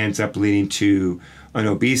ends up leading to an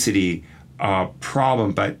obesity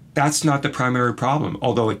problem, but that's not the primary problem,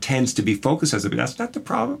 although it tends to be focused as a, but that's not the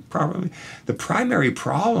problem. Probably the primary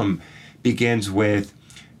problem begins with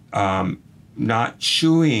not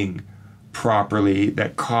chewing properly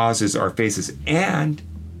that causes our faces, and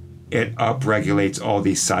it upregulates all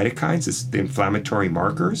these cytokines, the inflammatory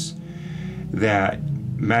markers that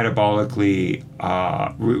metabolically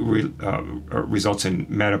results in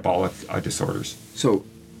metabolic disorders. So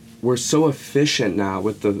we're so efficient now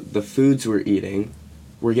with the foods we're eating.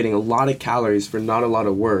 We're getting a lot of calories for not a lot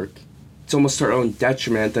of work. It's almost to our own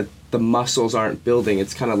detriment that the muscles aren't building.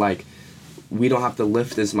 It's kind of like we don't have to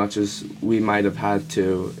lift as much as we might have had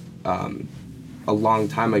to a long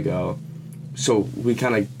time ago. So we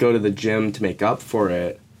kind of go to the gym to make up for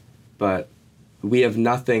it, but we have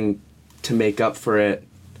nothing to make up for it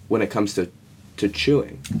when it comes to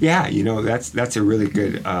chewing. Yeah, that's a really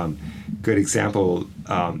good good example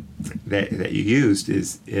that you used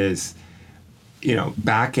is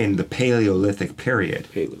back in the Paleolithic period.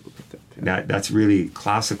 That's really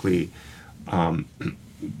classically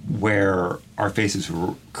where our faces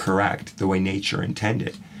were correct, the way nature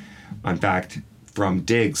intended. In fact, from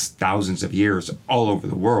digs thousands of years all over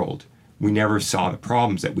the world, we never saw the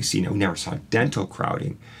problems that we see now. We never saw dental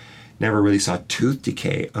crowding, never really saw tooth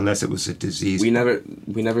decay unless it was a disease. We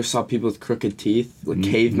never saw people with crooked teeth, like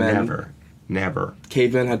cavemen. Never.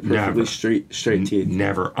 Cavemen had perfectly straight teeth.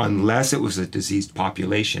 Never, unless it was a diseased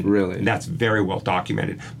population. Really? And that's very well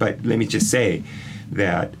documented. But let me just say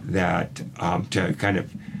that to kind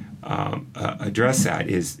of address that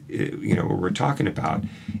is, what we're talking about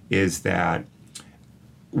is that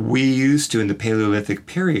we used to, in the Paleolithic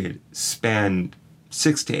period, spend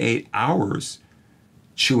 6 to 8 hours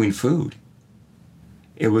chewing food.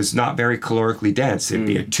 It was not very calorically dense. It'd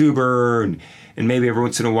be a tuber, and maybe every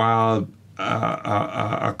once in a while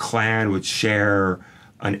a clan would share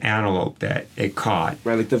an antelope that it caught.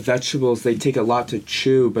 Right, like the vegetables, they take a lot to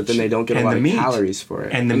chew, but then they don't get a lot of calories for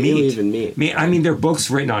it. And the meat. Even meat. I mean, there are books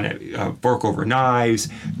written on it, Fork Over Knives,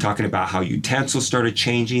 talking about how utensils started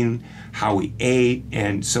changing, how we ate,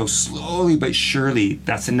 and so slowly but surely,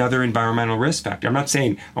 that's another environmental risk factor. I'm not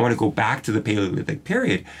saying I want to go back to the Paleolithic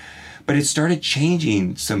period, but it started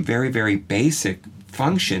changing some very, very basic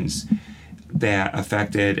functions that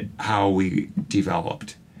affected how we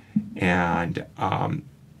developed. And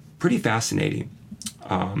pretty fascinating.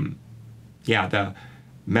 The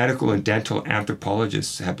medical and dental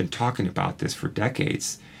anthropologists have been talking about this for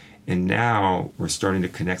decades, and now we're starting to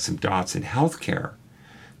connect some dots in healthcare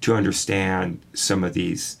to understand some of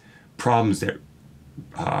these problems that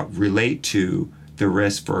relate to the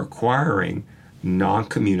risk for acquiring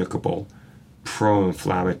non-communicable,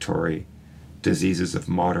 pro-inflammatory diseases of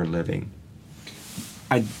modern living.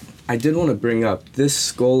 I did want to bring up, this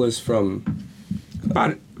skull is from...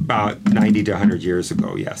 About 90 to 100 years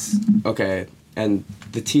ago, yes. Okay, and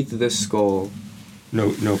the teeth of this skull...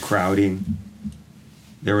 No crowding.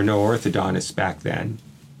 There were no orthodontists back then.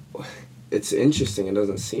 It's interesting. It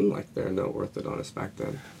doesn't seem like there are no orthodontists back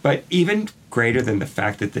then. But even greater than the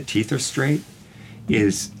fact that the teeth are straight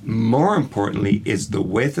is, more importantly, is the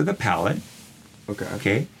width of the palate.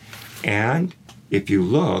 Okay? And if you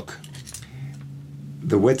look,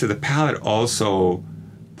 the width of the palate also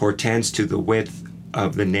portends to the width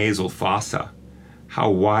of the nasal fossa, how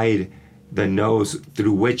wide the nose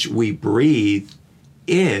through which we breathe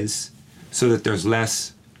is, so that there's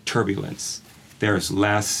less turbulence, there's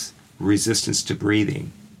less resistance to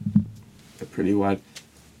breathing. They're pretty wide.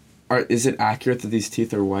 Is it accurate that these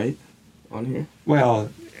teeth are white on here? Well,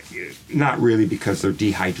 not really, because they're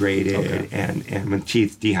dehydrated, and when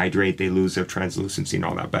teeth dehydrate, they lose their translucency and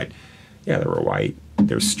all that. But yeah, they were white.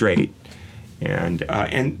 They're straight. And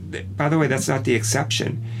by the way, that's not the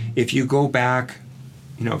exception. If you go back,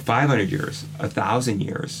 500 years, 1,000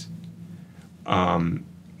 years,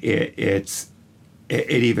 it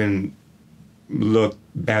even looked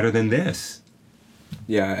better than this.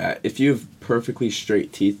 Yeah, if you have perfectly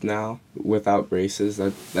straight teeth now without braces,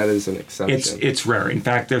 that is an exception. It's rare. In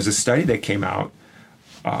fact, there's a study that came out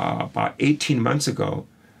about 18 months ago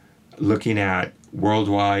looking at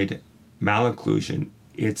worldwide malocclusion.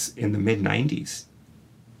 It's in the mid-90s.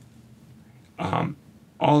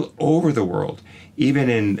 All over the world, even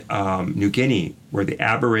in New Guinea, where the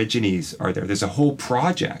Aborigines are there, there's a whole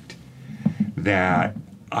project that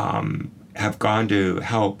have gone to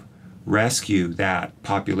help rescue that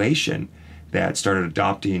population that started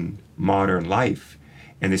adopting modern life,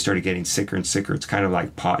 and they started getting sicker and sicker. It's kind of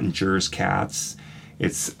like Pottinger's cats.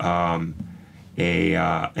 It's an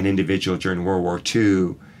individual during World War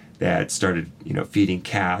II that started, feeding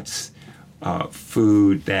cats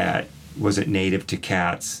food that wasn't native to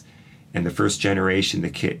cats. And the first generation, the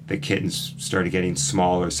kittens started getting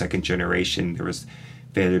smaller. Second generation, there was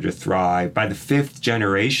failure to thrive. By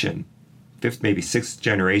the maybe sixth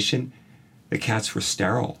generation, the cats were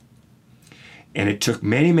sterile. And it took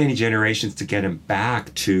many, many generations to get them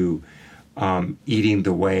back to eating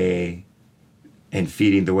the way and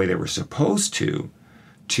feeding the way they were supposed to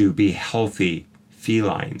be healthy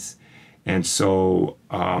felines. And so,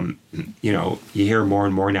 you hear more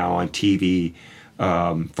and more now on TV,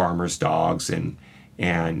 farmers' dogs and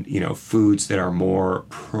foods that are more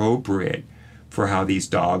appropriate for how these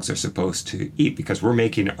dogs are supposed to eat, because we're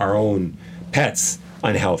making our own pets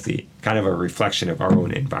unhealthy, kind of a reflection of our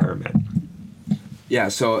own environment. Yeah,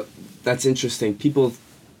 so that's interesting. People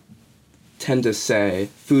tend to say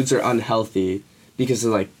foods are unhealthy because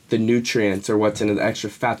of like the nutrients or what's in the extra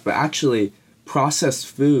fat, but actually processed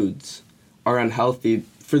foods are unhealthy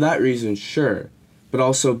for that reason, sure, but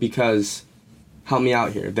also because, help me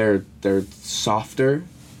out here, they're softer,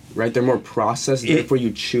 right? They're more processed, therefore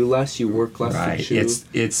you chew less, you work less to chew.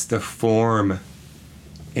 It's the form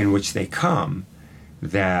in which they come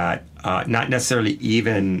that not necessarily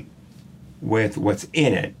even with what's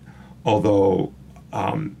in it, although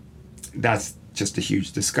that's just a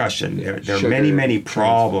huge discussion. There are many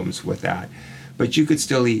problems with that, but you could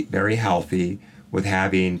still eat very healthy with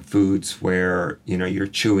having foods where you're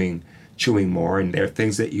chewing more, and there are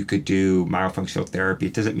things that you could do myofunctional therapy.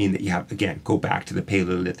 It doesn't mean that you have, again, go back to the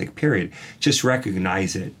Paleolithic period. Just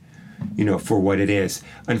recognize it, for what it is.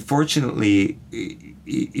 Unfortunately,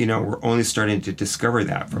 we're only starting to discover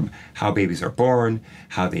that from how babies are born,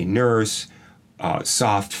 how they nurse,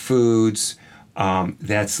 soft foods.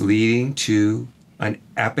 That's leading to an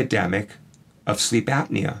epidemic of sleep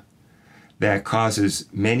apnea that causes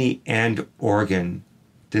many end organ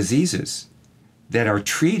diseases that are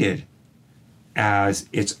treated as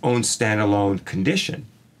its own standalone condition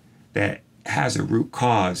that has a root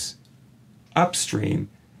cause upstream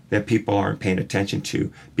that people aren't paying attention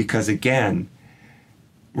to, because again,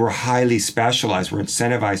 we're highly specialized. We're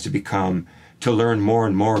incentivized to learn more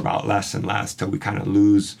and more about less and less till we kind of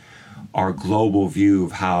lose our global view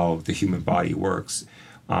of how the human body works.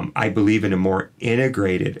 I believe in a more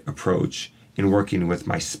integrated approach in working with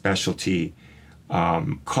my specialty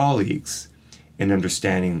colleagues in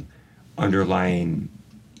understanding underlying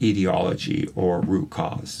etiology or root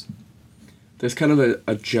cause. There's kind of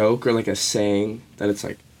a joke or like a saying that it's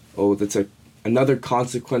like, oh, that's another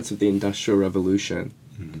consequence of the Industrial Revolution.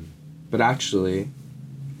 Mm-hmm. But actually,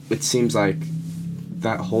 it seems like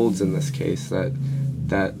that holds in this case, that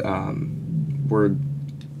we're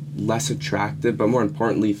less attractive, but more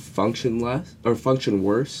importantly, function less or function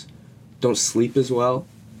worse, don't sleep as well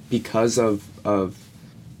because of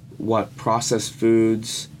what processed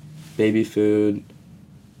foods, baby food,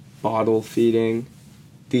 bottle feeding.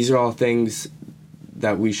 These are all things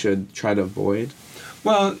that we should try to avoid.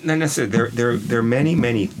 Well, not necessarily. There are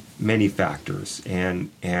many factors,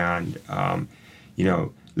 and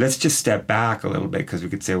let's just step back a little bit, because we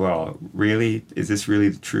could say, well, really, is this really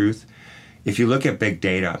the truth? If you look at big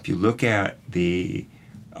data, if you look at the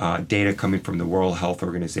data coming from the World Health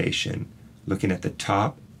Organization, looking at the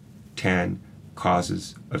top 10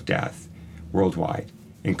 causes of death worldwide,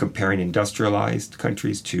 and comparing industrialized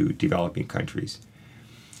countries to developing countries.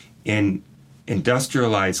 In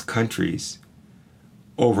industrialized countries,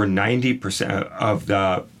 over 90% of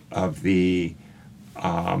the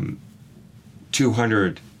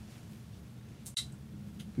 200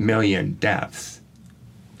 million deaths,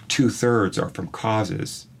 2/3 are from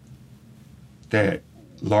causes that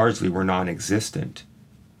largely were non-existent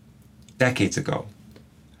decades ago.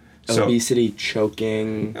 Obesity,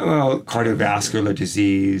 choking. Well, cardiovascular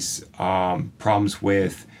disease, problems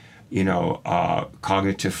with,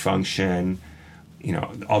 cognitive function,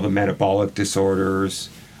 all the metabolic disorders.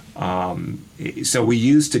 So we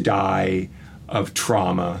used to die of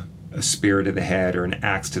trauma, a spear to the head or an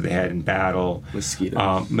axe to the head in battle.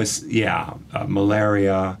 Mosquitoes.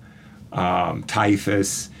 Malaria,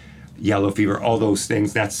 typhus, yellow fever, all those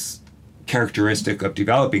things. That's characteristic of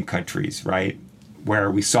developing countries, right, where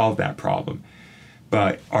we solved that problem.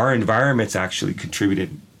 But our environments actually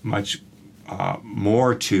contributed much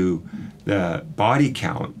more to the body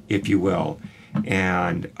count, if you will.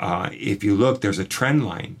 And if you look, there's a trend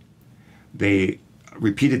line. They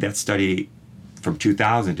repeated that study from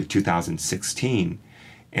 2000 to 2016,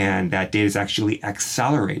 and that data is actually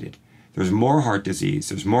accelerated. There's more heart disease,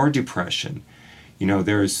 there's more depression,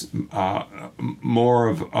 there's more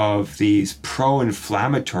of these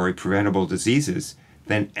pro-inflammatory preventable diseases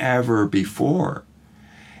than ever before.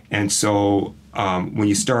 And so when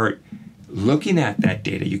you start looking at that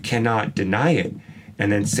data, you cannot deny it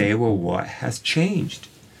and then say, well, what has changed?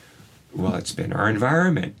 Well, it's been our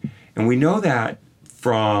environment. And we know that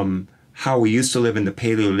from how we used to live in the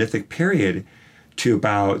Paleolithic period to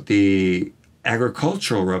about the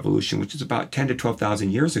agricultural revolution, which is about 10 to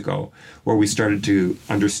 12,000 years ago, where we started to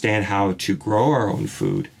understand how to grow our own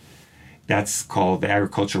food. That's called the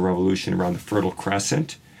agricultural revolution around the Fertile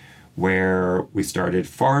Crescent, where we started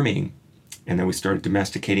farming and then we started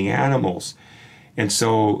domesticating animals. And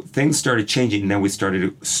so things started changing, and then we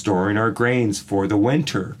started storing our grains for the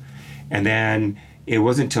winter. And then it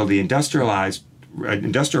wasn't until the industrial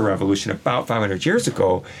revolution about 500 years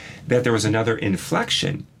ago that there was another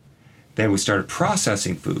inflection. Then we started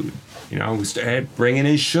processing food. We started bringing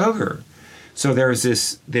in sugar. So there's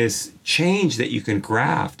this change that you can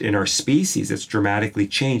graft in our species that's dramatically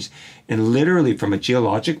changed, and literally from a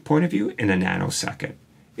geologic point of view, in a nanosecond.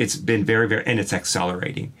 It's been very, very, and it's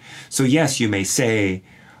accelerating. So yes, you may say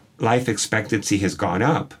life expectancy has gone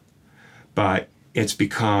up, but it's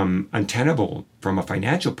become untenable from a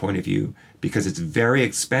financial point of view because it's very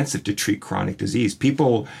expensive to treat chronic disease.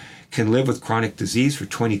 People can live with chronic disease for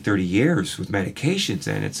 20, 30 years with medications,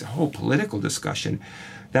 and it's a whole political discussion.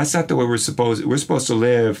 That's not the way we're supposed to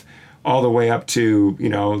live all the way up to,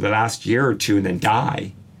 the last year or two and then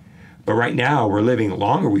die. But right now we're living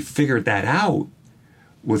longer. We figured that out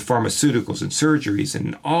with pharmaceuticals and surgeries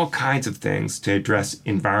and all kinds of things to address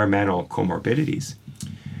environmental comorbidities.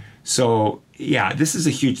 So yeah, this is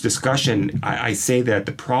a huge discussion. I say that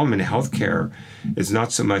the problem in healthcare is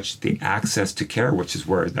not so much the access to care, which is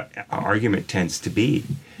where the argument tends to be,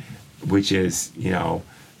 which is,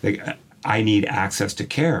 I need access to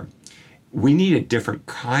care. We need a different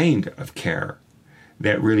kind of care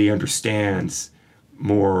that really understands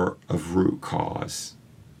more of root cause.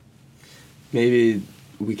 Maybe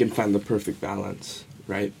we can find the perfect balance,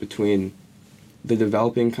 right, between the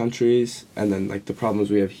developing countries and then the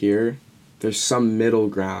problems we have here. There's some middle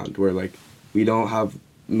ground where we don't have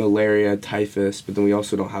malaria, typhus, but then we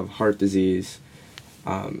also don't have heart disease.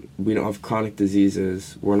 We don't have chronic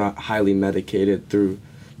diseases. We're not highly medicated through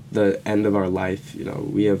the end of our life.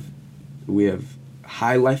 We have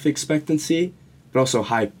high life expectancy, but also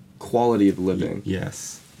high quality of living.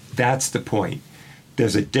 Yes, that's the point.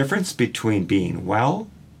 There's a difference between being well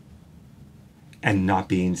and not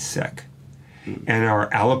being sick. And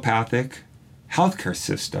our allopathic healthcare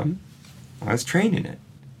system, I was trained in it,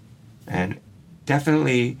 and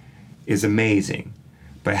definitely is amazing,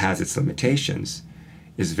 but has its limitations,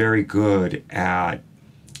 is very good at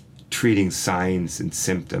treating signs and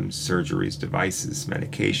symptoms, surgeries, devices,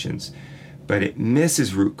 medications, but it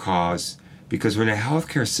misses root cause because we're in a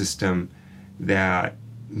healthcare system that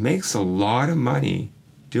makes a lot of money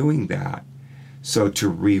doing that. So to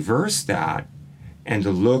reverse that and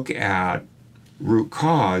to look at root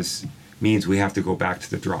cause means we have to go back to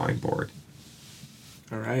the drawing board.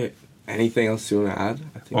 All right. Anything else you want to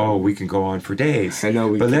add? We can go on for days. I know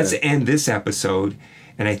we But can. let's end this episode,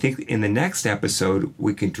 and I think in the next episode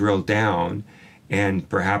we can drill down, and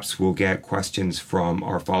perhaps we'll get questions from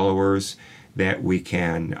our followers that we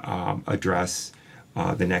can address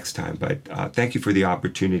the next time. But thank you for the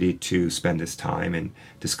opportunity to spend this time and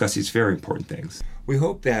discuss these very important things. We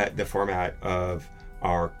hope that the format of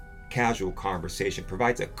our casual conversation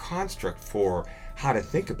provides a construct for how to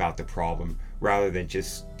think about the problem rather than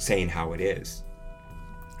just saying how it is.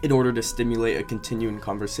 In order to stimulate a continuing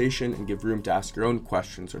conversation and give room to ask your own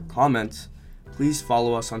questions or comments, please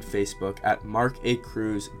follow us on Facebook at Mark A.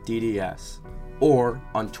 Cruz DDS or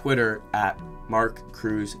on Twitter at Mark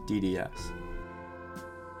Cruz DDS.